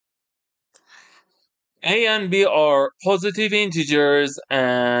A and B are positive integers,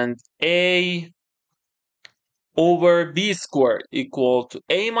 and A over B squared equal to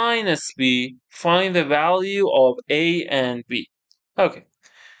A minus B. Find the value of A and B. Okay,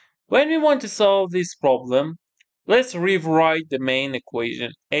 when we want to solve this problem, let's rewrite the main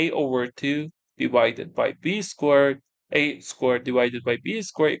equation. A over 2 divided by B squared, A squared divided by B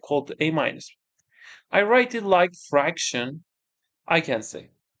squared equal to A minus B. I write it like fraction. I can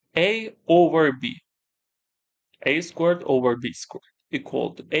say A over B, A squared over B squared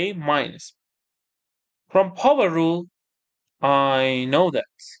equal to A minus B. From power rule, I know that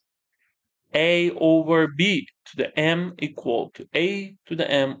A over B to the M equal to A to the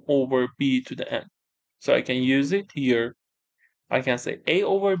M over B to the M. So I can use it here. I can say A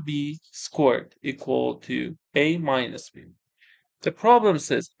over B squared equal to A minus B. The problem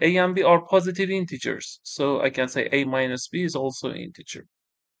says A and B are positive integers, so I can say A minus B is also an integer.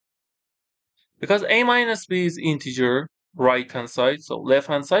 Because A minus B is integer, right hand side, so left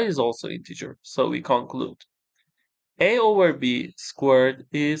hand side is also integer. So we conclude A over B squared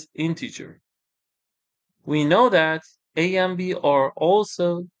is integer. We know that A and B are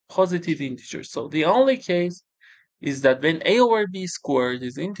also positive integers. So the only case is that when A over B squared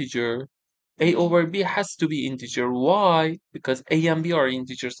is integer, A over B has to be integer. Why? Because A and B are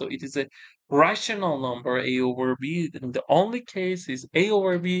integers, so it is a rational number, A over B. And the only case is A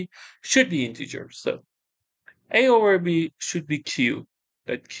over B should be integer. So A over B should be Q,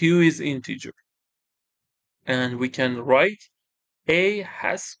 that Q is integer. And we can write A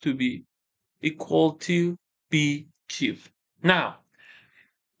has to be equal to BQ. Now,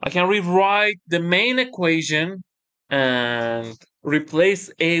 I can rewrite the main equation and replace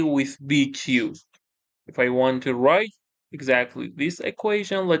A with BQ. If I want to write exactly this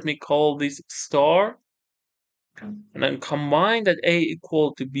equation, let me call this star, and then combine that A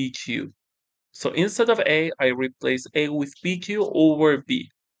equal to BQ. So instead of A, I replace A with BQ over B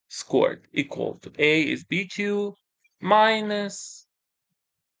squared equal to A is BQ minus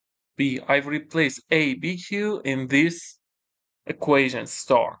B. I've replaced A, BQ in this equation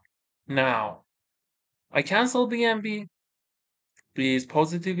star. Now, I cancel B and B. B is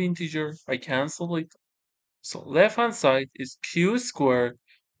positive integer. I cancel it. So left hand side is Q squared.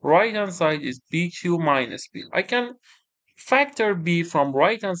 Right hand side is BQ minus B. I can factor B from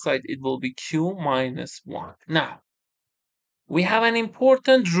right hand side. It will be Q minus 1. Now, we have an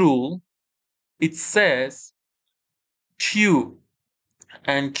important rule. It says Q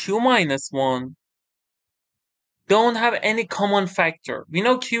and Q minus 1 don't have any common factor. We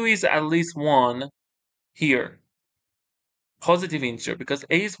know Q is at least 1 here. Positive integer, because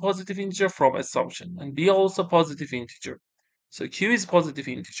A is positive integer from assumption, and B also positive integer. So Q is positive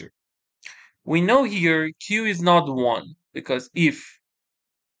integer. We know here Q is not 1, because if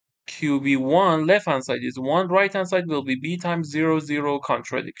Q be 1, left hand side is 1, right hand side will be B times 0, 0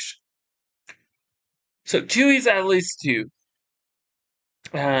 contradiction. So Q is at least 2.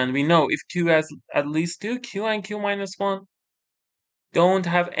 And we know if Q has at least 2, Q and Q minus 1 don't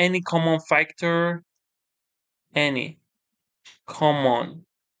have any common factor. Any common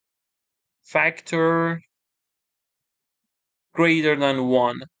factor greater than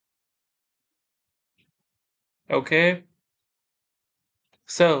 1. Okay?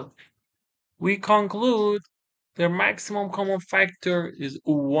 So we conclude their maximum common factor is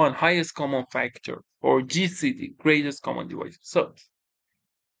 1, highest common factor, or GCD, greatest common divisor. So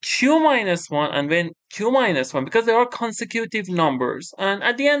Q minus 1, and when Q minus 1, because they are consecutive numbers, and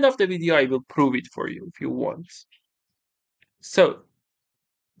at the end of the video I will prove it for you if you want. So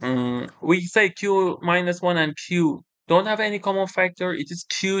we say Q minus 1 and Q don't have any common factor, it is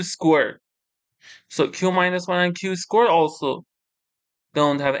Q squared. So Q minus 1 and Q squared also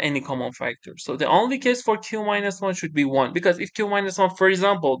don't have any common factor. So the only case for Q minus 1 should be 1. Because if Q minus 1, for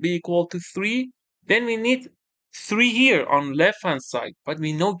example, be equal to 3, then we need 3 here on left hand side. But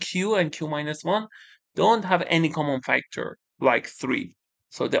we know Q and Q minus 1 don't have any common factor like 3.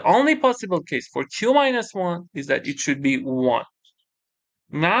 So the only possible case for Q minus 1 is that it should be 1.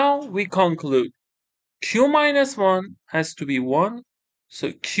 Now we conclude Q minus 1 has to be 1.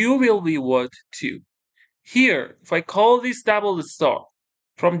 So Q will be what? 2. Here, if I call this double star,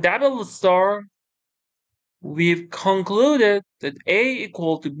 from double star, we've concluded that A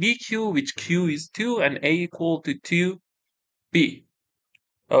equal to BQ, which Q is 2, and A equal to 2B.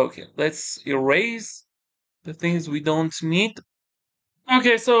 Okay, let's erase the things we don't need.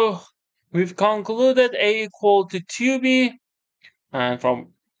 Okay, so we've concluded A equal to 2B, and from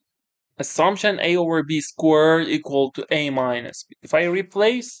assumption A over B squared equal to A minus B. If I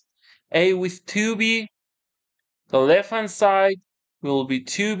replace A with 2B, the left hand side will be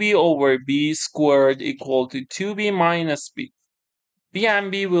 2b over b squared equal to 2b minus b. B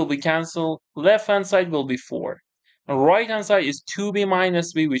and B will be cancelled. Left hand side will be 4. And right hand side is 2b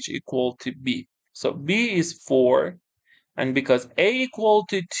minus b, which equal to b. So b is 4. And because a equal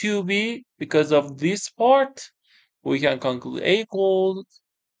to 2b, because of this part, we can conclude a equals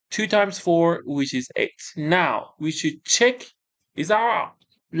 2 times 4, which is 8. Now, we should check, is our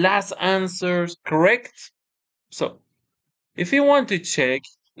last answer correct? So, if we want to check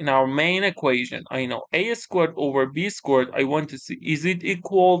in our main equation, I know a squared over b squared, I want to see, is it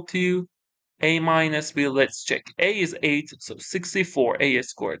equal to a minus b? Let's check. A is 8, so 64, a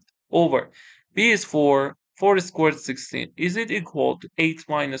squared, over b is 4, 4 squared 16. Is it equal to 8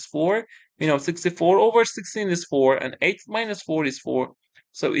 minus 4? 64 over 16 is 4, and 8 minus 4 is 4.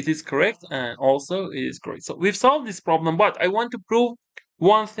 So it is correct, and also it is correct. So we've solved this problem, but I want to prove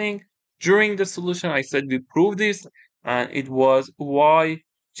one thing. During the solution, I said we proved this, and it was y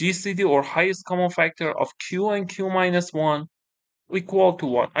GCD, or highest common factor of q and q minus 1, equal to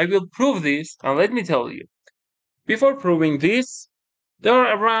 1. I will prove this, and let me tell you, before proving this, there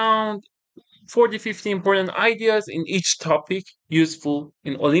are around 40-50 important ideas in each topic useful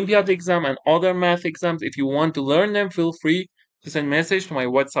in Olympiad exam and other math exams. If you want to learn them, feel free to send message to my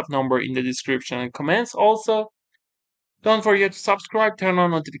WhatsApp number in the description and comments. Also, don't forget to subscribe, turn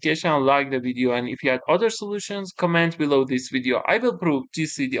on notification, and like the video. And if you had other solutions, comment below this video. I will prove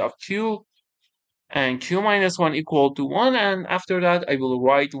GCD of q and q minus 1 equal to 1, and after that I will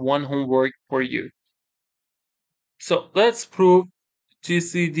write one homework for you. So let's prove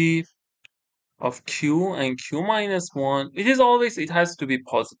GCD of q and q minus 1. It has to be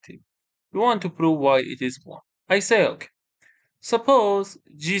positive. We want to prove why it is 1. I say, okay, suppose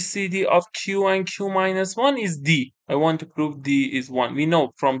GCD of q and q minus 1 is d. I want to prove d is 1. We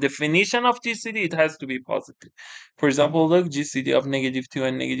know from definition of GCD it has to be positive. For example, look, GCD of -2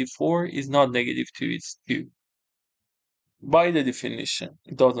 and -4 is not -2, it's 2. By the definition,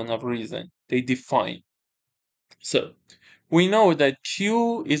 it doesn't have reason. They define. So we know that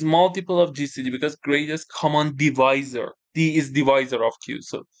q is multiple of GCD because greatest common divisor. D is divisor of q.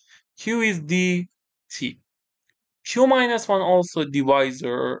 So q is dt. Q minus 1 also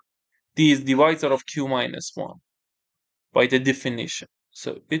divisor. D is divisor of q minus 1 by the definition.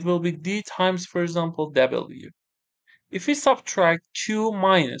 So it will be d times, for example, w. If we subtract q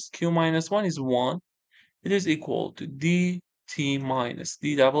minus 1 is 1, it is equal to dt minus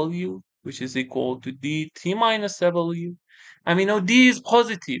dw, which is equal to dt minus w. And we know d is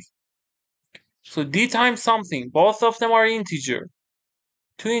positive. So d times something, both of them are integer.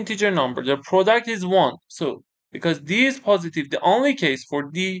 Two integer numbers, their product is 1. So because d is positive, the only case for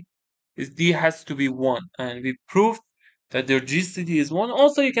d is d has to be 1. And we proved that their GCD is 1.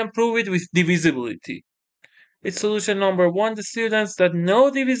 Also, you can prove it with divisibility. It's solution number 1. The students that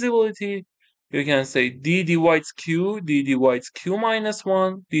know divisibility, you can say d divides q minus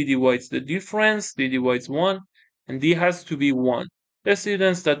 1, d divides the difference, d divides 1, and d has to be 1. The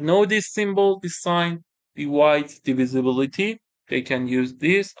students that know this symbol, this sign, divides divisibility, they can use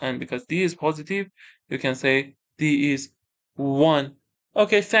this, and because d is positive, you can say d is 1.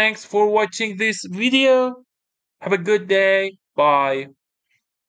 Okay, thanks for watching this video. Have a good day. Bye.